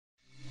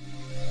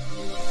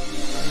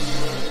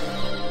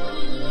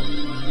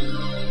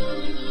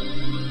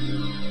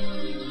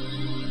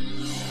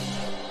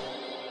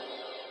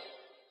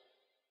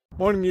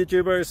Morning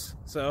YouTubers.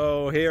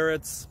 So here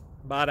it's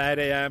about 8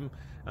 a.m.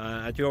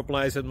 At your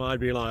place it might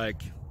be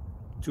like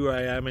 2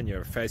 a.m. and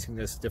you're facing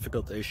this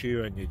difficult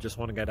issue and you just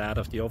want to get out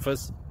of the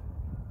office.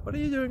 What are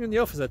you doing in the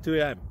office at 2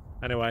 a.m.?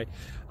 Anyway,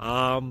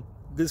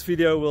 this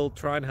video will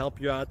try and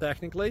help you out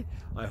technically.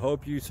 I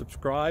hope you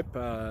subscribe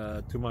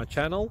to my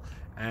channel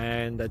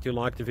and that you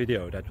like the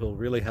video. That will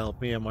really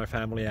help me and my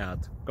family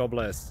out. God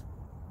bless.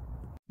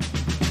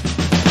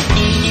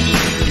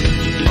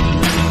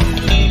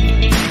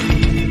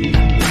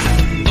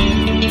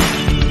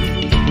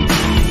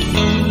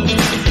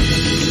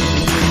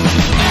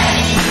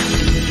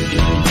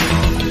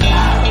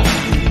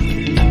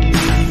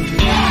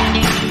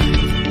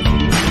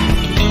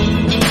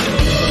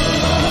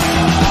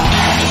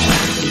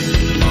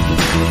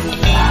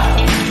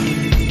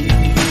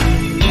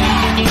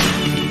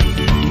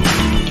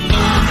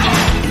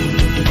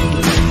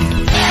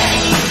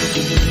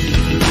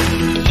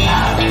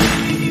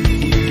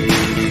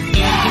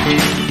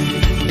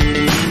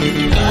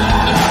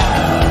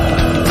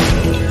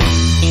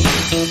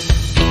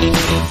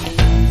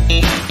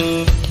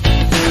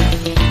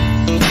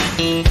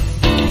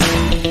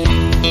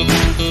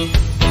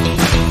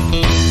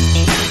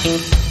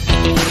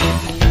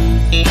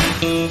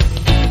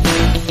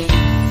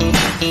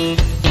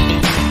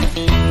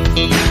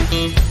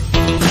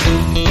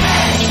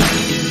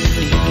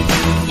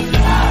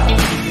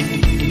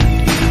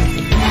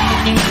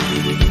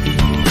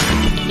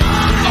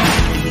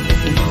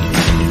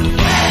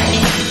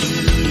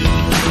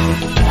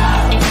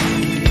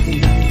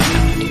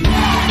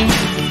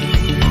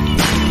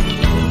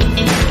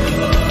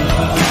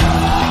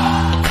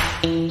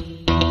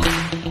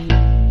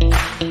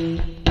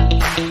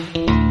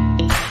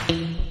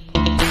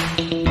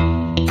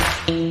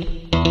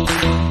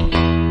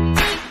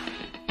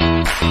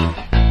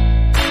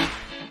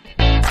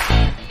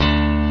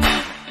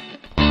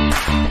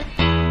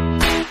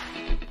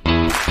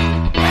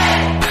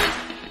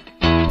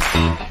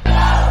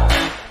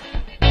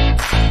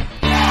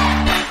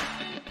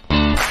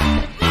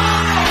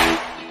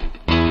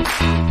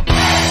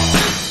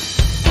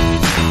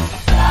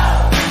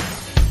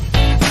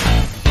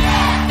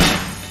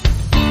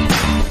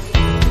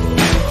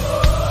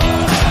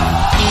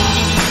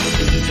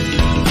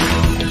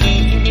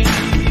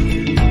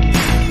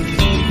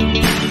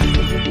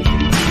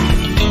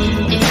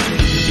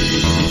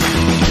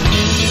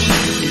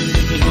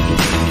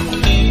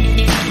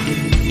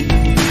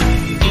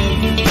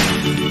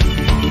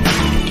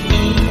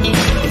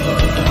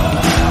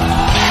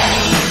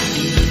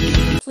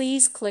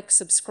 Please click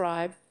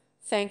subscribe.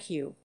 Thank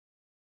you.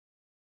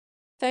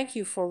 Thank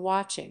you for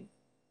watching.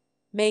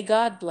 May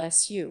God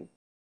bless you.